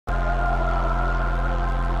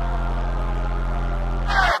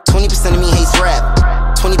80% of me hates rap,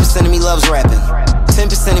 20% of me loves rapping.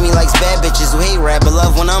 10% of me likes bad bitches who hate rap but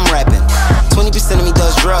love when I'm rapping. 20% of me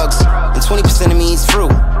does drugs, and 20% of me eats fruit.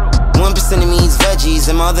 1% of me eats veggies,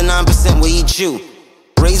 and my other 9% will eat you.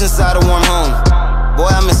 Raised inside a warm home, boy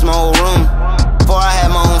I miss my old room. Before I had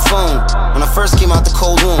my own phone, when I first came out the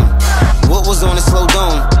cold womb. What was on a slow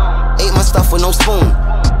dome, ate my stuff with no spoon.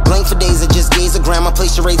 Blank for days, I just gaze at grandma, play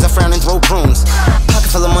charades, I frown and throw prunes.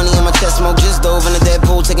 Pocket full of money in my chest, smoke, just dove in the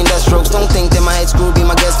Deadpool, taking death strokes. Don't think that my head screwed, be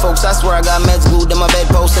my guest folks. I swear I got meds glued to my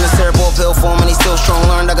bedpost in a cerebral pill form, and they still strong.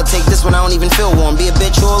 Learned I could take this when I don't even feel warm. Be a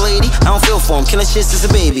bitch or a lady, I don't feel for him. Killing shit since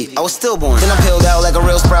a baby, I was stillborn. Then I peeled out like a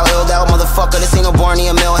real sprout, illed out. Motherfucker, this ain't no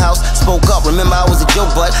Barney or Millhouse. Spoke up, remember I was a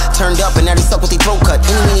joke, but turned up and now they suck with they throat cut.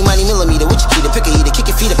 Any, meeny, miny, millimeter, what you keep to pick a heater,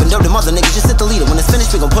 kick your feet up and dope them other niggas, just hit the leader. When it's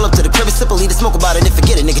finished, we gon' pull up to the crib and sip a leader, smoke about it and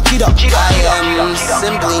forget it, nigga, cheat up. I am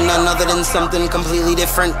simply none other than something completely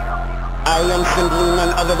different. I am simply none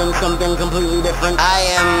other than something completely different. I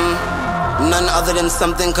am none other than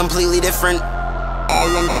something completely different. I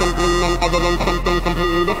am simply none other than something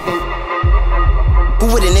completely different. Who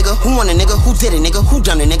with a nigga? Who want a nigga? Who did a nigga? Who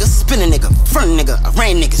done a nigga? Spin a nigga, front a nigga, I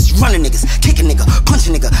ran niggas, running niggas, kick a nigga, punch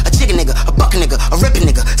a nigga, a chicken nigga, a buck a nigga, a rip a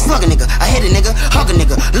nigga, slug a nigga, I hit a nigga, hug a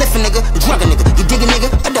nigga, lift a nigga, drug a nigga, you dig a nigga,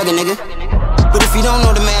 I dug a nigga. But if you don't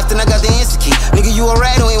know the math, then I got the answer key. Nigga, you a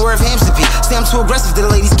rat who ain't worth hamster pee. Say I'm too aggressive to the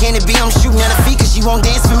ladies, can it be? I'm shooting at her feet cause she won't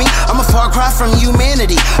dance for me. I'm a far cry from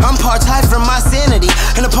humanity, I'm part high from my sanity.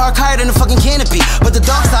 And a park higher than a fucking canopy. But the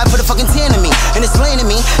dark side put a fucking tan in me, and it's landed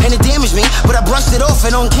me, and it damaged me. But I brushed it off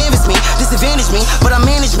and don't canvas me. Disadvantage me, but I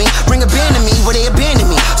manage me. Bring a band to me where they abandoned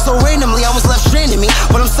me. So randomly I was left stranded me.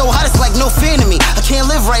 But I'm so hot it's like no fan of me. I can't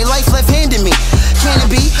live right, life left-handed me. Can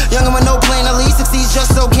it be? Younger with no plan to lead, succeeds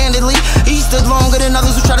just so candidly. He stood longer than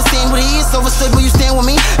others who try to stand what he is. Overstood, will you stand with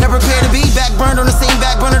me? Never prepared to be back burned on the same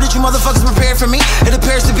back burner that you motherfuckers prepared for me. It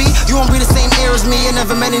appears to be, you won't be the same air as me. You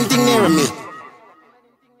never met anything near me.